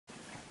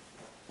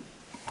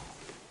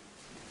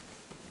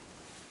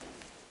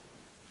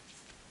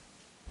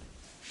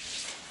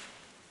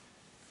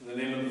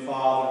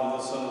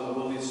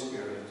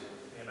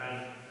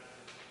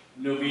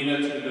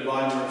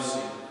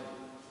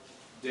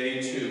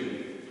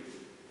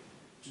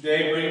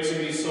Today bring to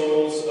me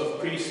souls of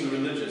priests and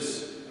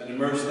religious, and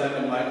immerse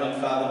them in my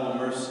unfathomable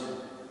mercy.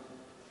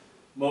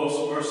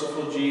 Most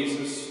merciful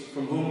Jesus,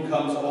 from whom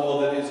comes all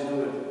that is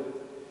good,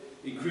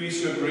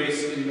 increase your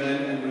grace in men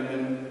and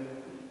women,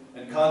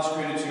 and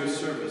consecrate it to your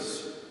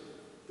service,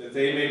 that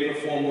they may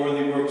perform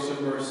worthy works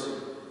of mercy,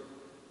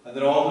 and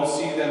that all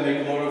who see them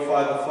may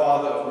glorify the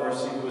Father of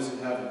mercy who is in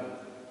heaven.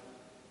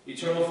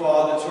 Eternal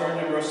Father, turn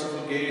your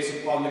merciful gaze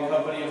upon the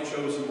company of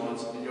chosen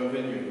ones in your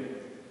vineyard,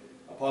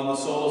 upon the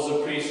souls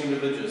of priests and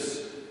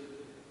religious,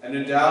 and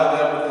endow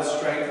them with the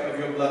strength of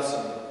your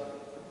blessing.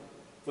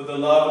 For the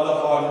love of the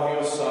heart of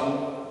your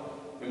Son,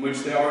 in which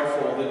they are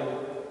enfolded,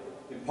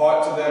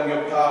 impart to them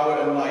your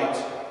power and light,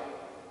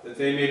 that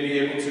they may be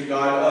able to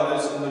guide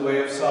others in the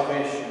way of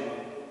salvation,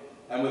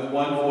 and with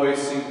one voice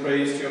sing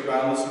praise to your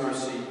boundless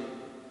mercy,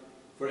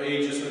 for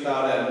ages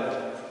without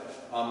end.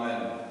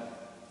 Amen.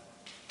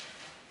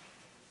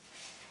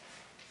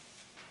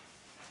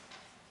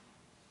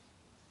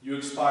 You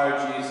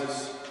expired,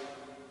 Jesus,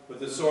 with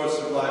the source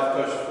of life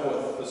gushed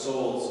forth for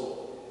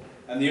souls,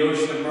 and the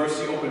ocean of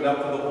mercy opened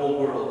up for the whole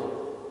world.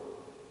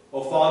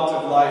 O font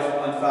of life,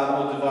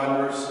 unfathomable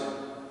divine mercy,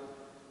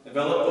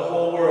 envelop the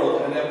whole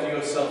world and empty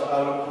yourself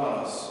out upon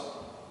us.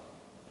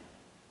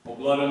 O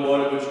blood and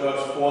water which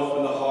gushed forth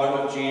from the heart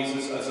of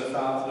Jesus as a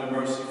fountain of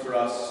mercy for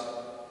us,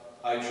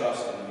 I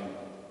trust in you.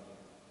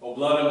 O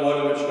blood and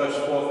water which gushed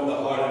forth from the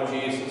heart of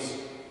Jesus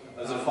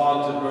as a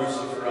font of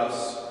mercy for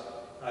us,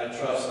 I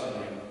trust in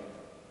you.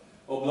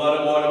 O blood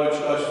and water which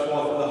gushed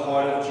forth from the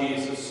heart of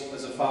Jesus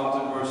as a fount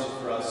of mercy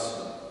for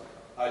us,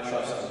 I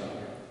trust in you.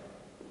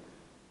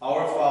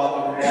 Our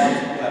Father, who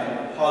art in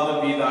heaven,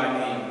 hallowed be thy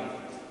name.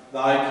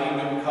 Thy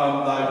kingdom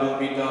come, thy will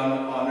be done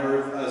on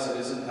earth as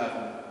it is in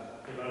heaven.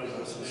 Give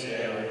us this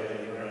day our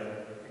daily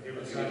bread. Forgive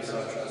us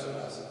our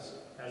trespasses,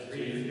 as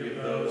we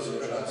forgive those who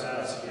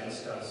trespass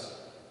against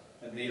us.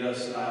 And lead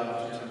us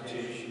not into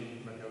temptation,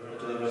 but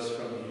deliver us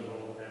from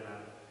evil.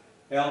 Amen.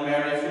 Hail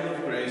Mary, full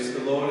of grace,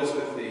 the Lord is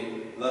with thee.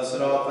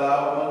 Blessed art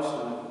thou amongst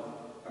women,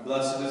 and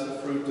blessed is the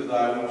fruit of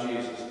thy womb,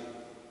 Jesus.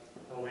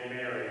 Holy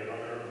Mary,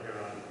 Mother of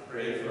God,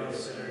 pray for us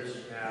sinners,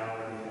 now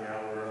and in the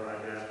hour of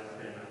our death.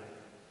 Amen.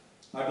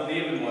 I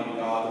believe in one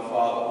God, the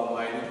Father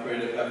Almighty,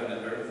 creator of heaven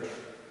and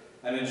earth,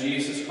 and in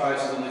Jesus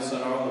Christ, his only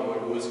Son, our Lord,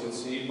 who was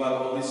conceived by the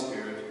Holy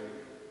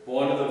Spirit,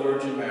 born of the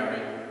Virgin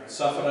Mary,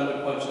 suffered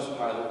under Pontius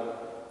Pilate,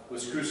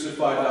 was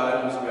crucified, died,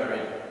 and was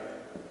buried.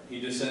 He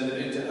descended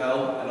into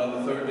hell, and on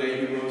the third day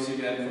he rose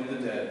again from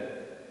the dead.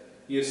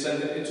 He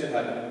ascended into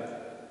heaven,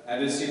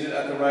 and is seated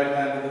at the right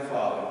hand of the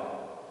Father.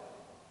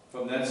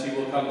 From thence he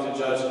will come to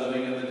judge the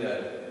living and the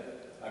dead.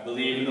 I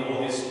believe in the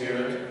Holy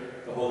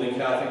Spirit, the Holy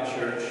Catholic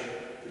Church,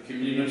 the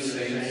communion of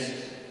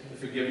saints, the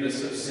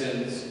forgiveness of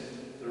sins,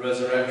 the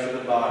resurrection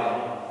of the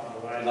body,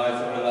 and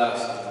life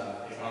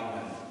everlasting.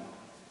 Amen.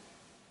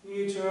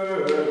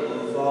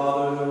 Eternal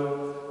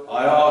Father,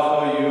 I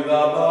offer you the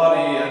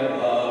body and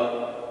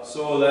blood,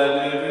 soul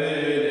and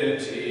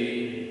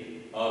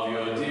divinity of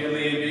your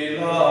dearly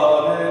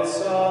beloved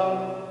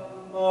Son,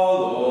 our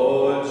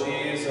Lord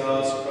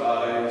Jesus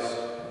Christ,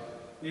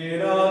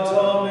 in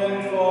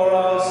atonement for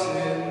our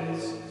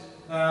sins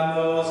and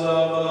those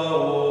of the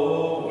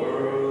whole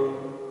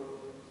world.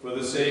 For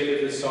the sake of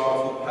his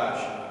sorrowful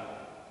passion,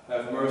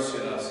 have mercy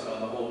on us and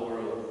on the whole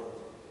world.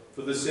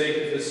 For the sake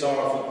of his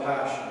sorrowful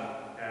passion,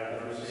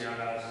 Have mercy on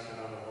us and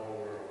on the whole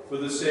world. for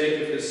the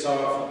sake of his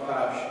sorrowful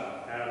passion,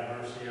 Have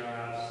mercy on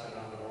us and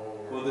on the whole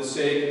world. for the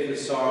sake of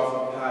his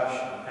sorrowful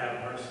passion,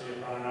 Have mercy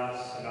upon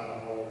us and on the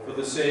whole world. for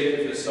the sake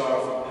of his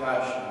sorrowful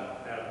passion,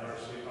 Have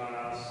mercy upon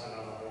us and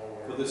on the whole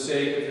world. for the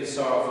sake of his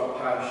sorrowful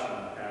passion,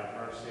 Have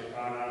mercy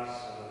upon us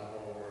and on the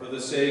whole world. for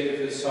the sake of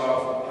his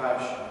sorrowful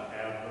passion,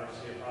 Have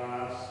mercy upon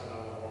us and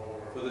on the whole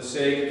world. for the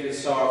sake of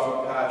his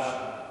sorrowful passion,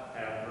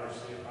 Have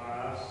mercy upon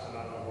us and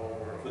on the whole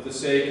world. for the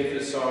sake of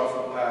his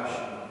sorrowful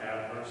passion,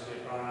 Have mercy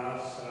upon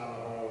us and on the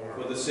whole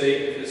world. for the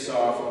sake of his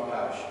sorrowful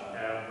passion.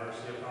 Have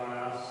mercy upon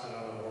us and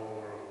on the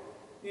whole world.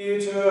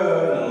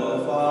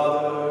 Eternal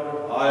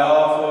Father, I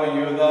offer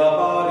you the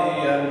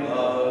body and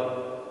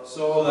blood,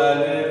 soul and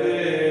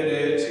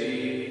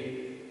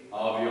divinity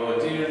of your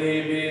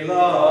dearly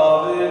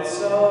beloved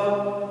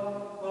Son,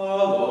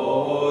 our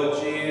Lord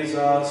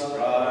Jesus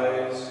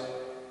Christ,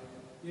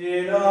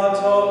 in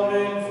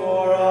atonement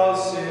for our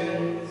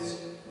sins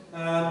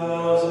and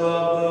those of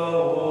the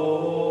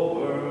whole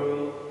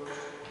world.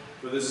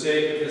 For the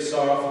sake of his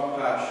sorrowful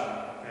passion,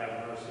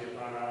 Have mercy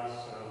upon us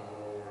and on the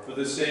whole world. for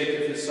the sake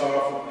of his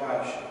sorrowful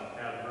passion,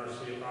 Have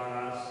mercy upon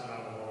us and on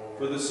the whole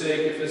for world. the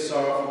sake of his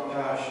sorrowful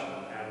passion,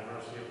 Have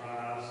mercy upon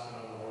us and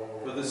on the whole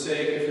world. for the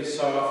sake of his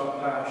sorrowful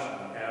passion,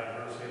 Have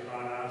mercy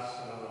upon us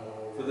and on the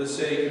whole world. for the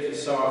sake of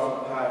his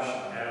sorrowful passion,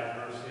 Have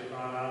mercy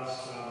upon us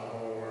and on the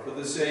whole world. for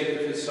the sake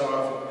of his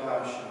sorrowful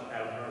passion,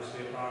 Have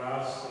mercy upon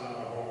us and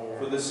on the whole world.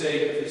 for the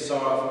sake of his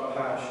sorrowful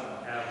passion,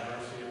 Have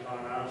mercy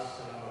upon us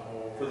and on the whole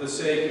world. for the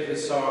sake of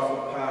his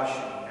sorrowful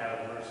passion, Have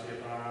mercy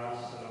upon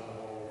us and on the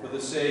whole world. for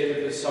the sake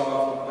of his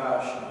sorrowful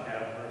passion,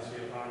 Have mercy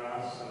upon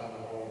us and on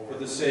the whole for world.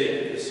 the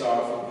sake of his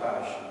sorrowful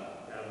passion.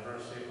 Have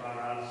mercy upon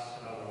us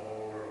and on the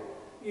whole world.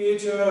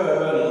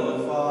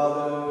 Eternal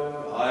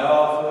Father, I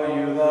offer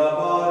you the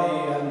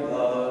body and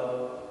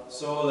blood,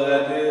 soul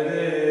and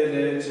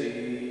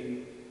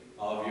divinity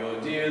of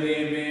your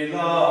dearly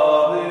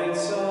beloved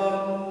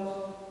Son,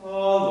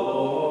 our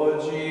Lord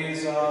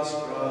Jesus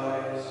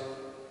Christ,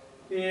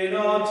 in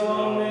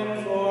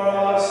atonement for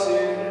our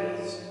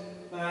sins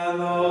and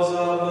those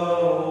of the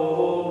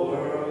whole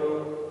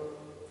world,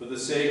 for the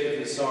sake of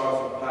his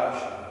sorrowful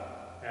passion.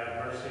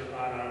 Have mercy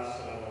upon us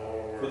and on the whole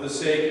world. For the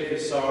sake of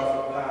his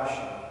sorrowful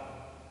passion.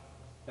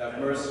 Have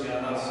mercy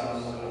on us and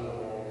on the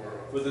whole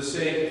world. For the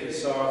sake of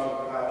his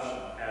sorrowful passion.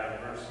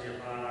 Have mercy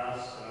upon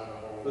us and on the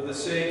whole world. For the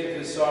sake of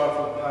his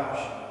sorrowful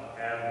passion.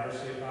 Have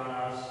mercy upon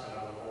us and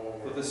on the whole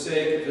world. For the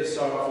sake of his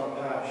sorrowful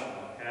passion.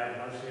 Have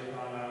mercy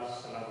upon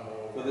us and on the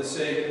whole world. For the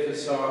sake of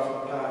his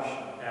sorrowful passion.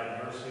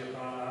 Have mercy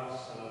upon us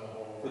and on the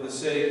whole world. For the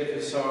sake of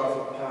his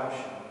sorrowful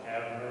passion.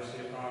 Have mercy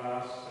upon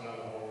us and on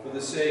the whole world. For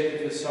the sake of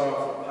his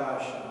sorrowful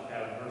passion.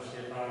 Have mercy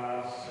upon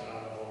us and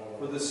on the whole world.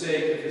 For the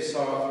sake of his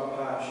sorrowful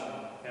passion.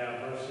 Have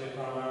mercy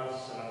upon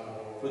us and on the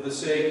whole world. For the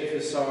sake of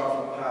his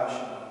sorrowful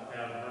passion.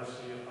 Have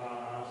mercy upon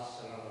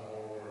us and on the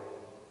whole world.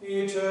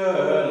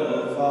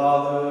 Eternal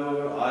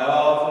Father, I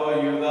offer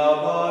you the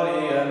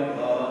body and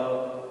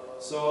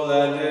blood, soul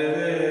and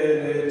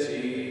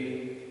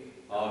divinity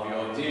of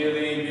your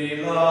dearly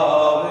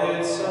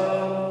beloved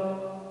Son,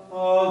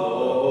 our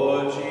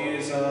Lord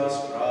Jesus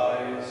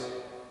Christ,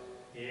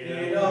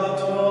 in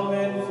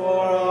atonement for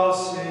our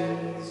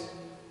sins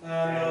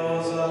and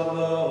those of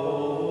the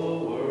whole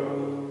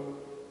world,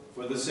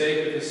 for the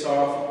sake of his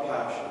sorrowful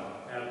passion.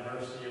 Have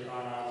mercy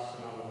upon us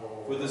and on the whole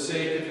world. For the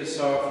sake of his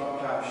sorrowful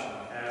passion.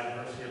 Have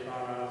mercy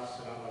upon us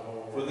and on the whole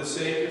world. For the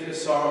sake of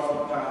his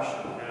sorrowful passion.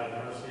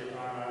 Have mercy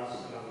upon us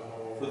and on the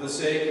whole world. For the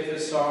sake of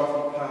his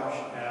sorrowful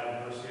passion. Have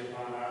mercy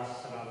upon us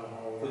and on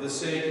the whole For world.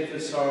 the sake of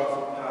his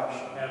sorrowful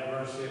passion.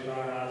 Have mercy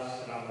upon us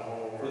and on the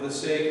whole For world. the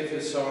sake of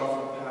his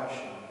sorrowful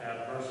passion. Have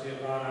mercy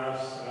upon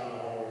us and on the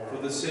whole world. For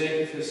the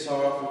sake of his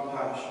sorrowful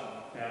passion.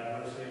 Have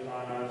mercy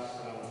upon us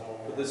and on the whole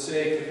For world. the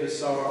sake of his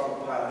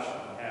sorrowful passion.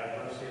 Have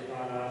mercy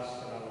upon us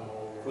and on the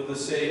whole world. For the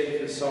sake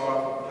of his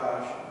sorrowful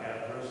passion.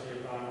 Have mercy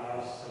upon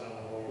us and on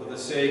the whole For world. the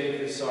sake of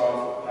his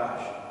sorrowful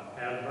passion.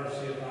 Have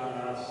mercy upon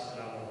us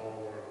and on the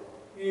whole world.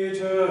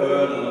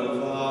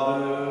 Eternal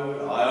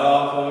Father, I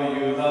offer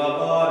you the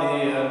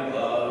body and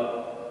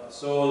blood,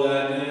 soul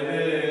and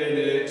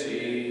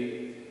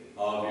divinity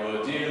of your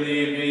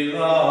dearly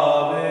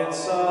beloved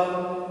Son,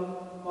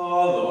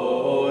 our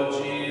Lord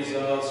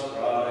Jesus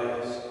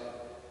Christ,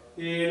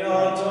 in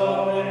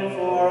atonement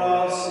for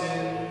our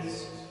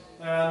sins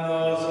and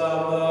those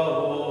of the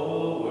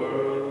whole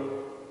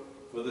world,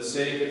 for the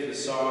sake of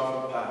his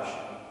sorrowful passion.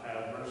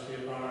 Have mercy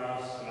upon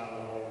us and on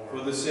the whole world.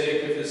 For the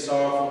sake of his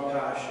sorrowful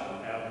passion.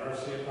 Have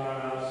mercy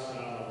upon us and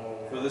on the whole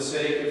world. For the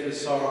sake of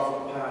his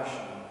sorrowful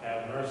passion.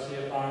 Have mercy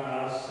upon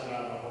us and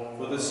on the whole world.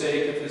 For the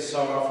sake of his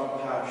sorrowful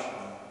passion.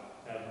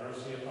 Have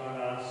mercy upon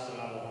us and on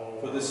the whole world.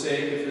 For the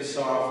sake of his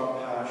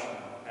sorrowful passion.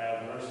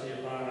 Have mercy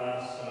upon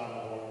us and on the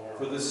whole world.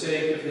 For the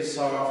sake of his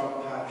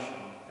sorrowful passion.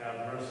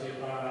 Have mercy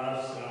upon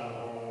us and on the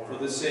whole world. For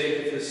the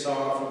sake of his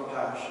sorrowful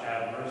passion.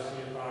 Have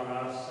mercy upon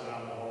us and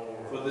on the whole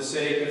world. For the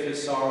sake of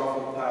his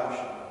sorrowful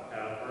passion.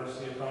 Have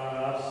mercy upon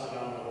us and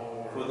on the whole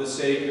world. For the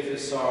sake of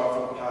his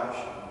sorrowful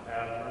passion.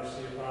 Have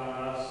mercy upon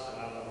us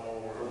and on the whole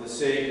world. For the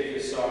sake of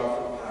his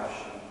sorrowful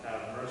passion.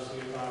 Have mercy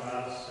upon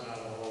us and on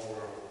the whole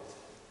world.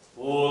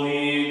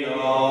 Holy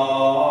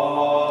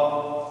God,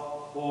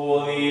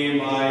 Holy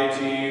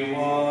Mighty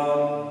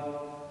One,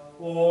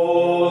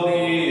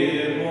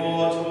 Holy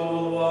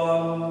Immortal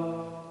One,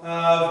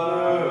 have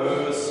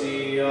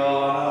mercy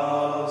on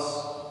us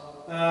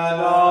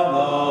and on the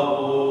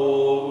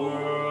whole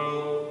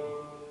world.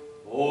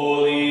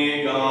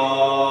 Holy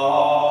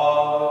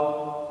God,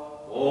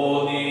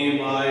 Holy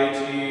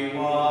Mighty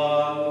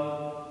One,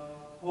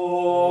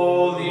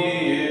 Holy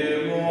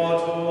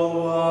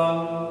Immortal One,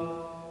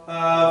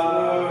 have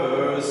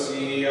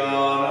mercy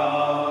on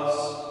us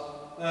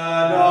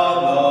and on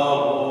the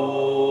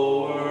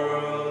whole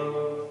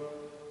world.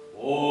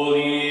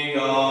 Holy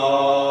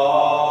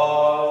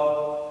God,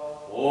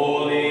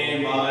 Holy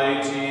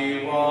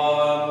Mighty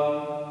One,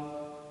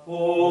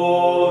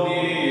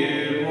 Holy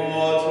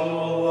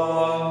Immortal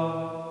One,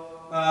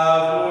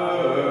 have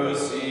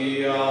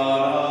mercy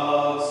on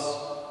us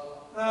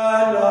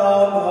and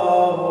on the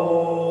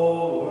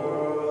whole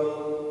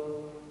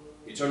world.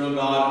 Eternal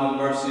God, whose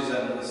mercy is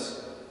endless,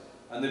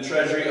 and the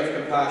treasury of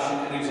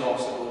compassion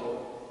inexhaustible,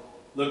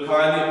 look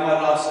kindly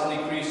upon us and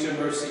increase your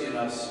mercy in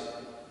us,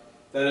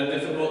 that in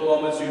difficult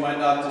moments we might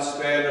not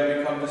despair nor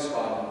become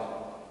despondent,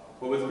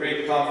 but with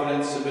great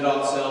confidence submit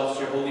ourselves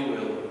to your holy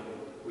will,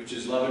 which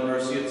is love and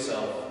mercy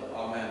itself.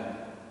 Amen.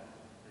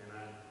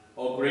 Amen.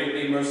 O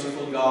greatly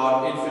merciful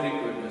God,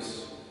 infinite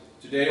goodness,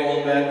 today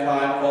all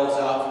mankind calls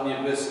out from the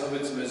abyss of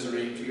its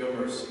misery to your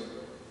mercy,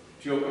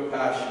 to your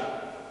compassion.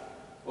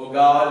 O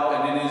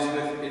God, and it is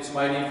with its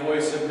mighty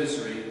voice of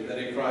misery that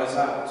it cries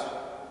out.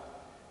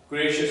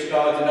 Gracious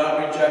God, do not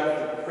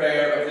reject the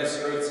prayer of this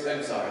earth's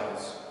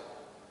exiles.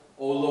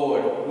 O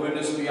Lord, who in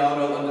the goodness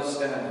beyond all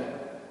understanding.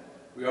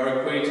 We are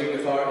acquainted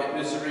with our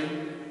misery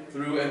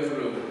through and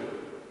through,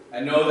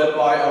 and know that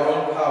by our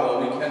own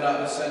power we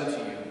cannot ascend to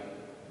you.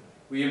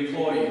 We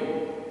implore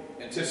you,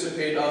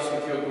 anticipate us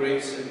with your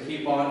grace, and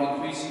keep on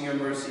increasing your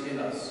mercy in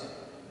us,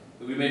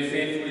 that we may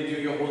faithfully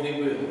do your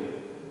holy will,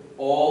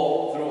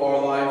 all through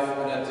our life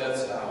and at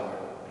death's hour.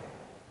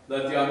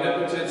 Let the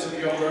omnipotence of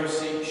your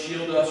mercy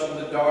shield us from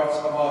the darts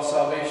of our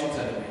salvation's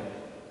enemy,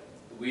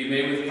 that we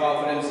may with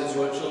confidence as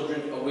your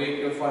children await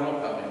your final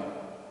coming,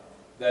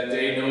 that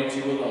day known to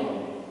you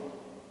alone,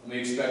 and we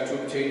expect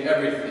to obtain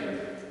everything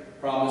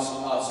promised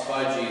us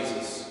by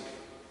Jesus,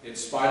 in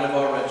spite of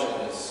our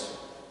wretchedness.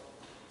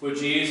 For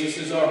Jesus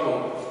is our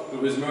hope,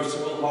 through his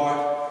merciful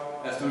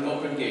heart, as through an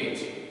open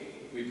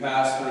gate, we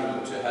pass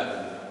through to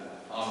heaven.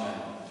 Amen.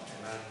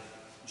 Amen.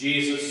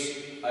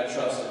 Jesus, I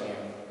trust in you.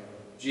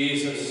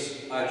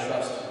 Jesus, I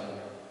trust in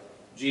you.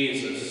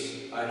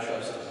 Jesus, I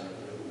trust in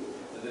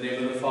you. In the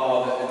name of the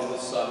Father, and of the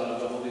Son, and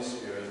of the Holy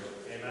Spirit.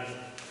 Amen.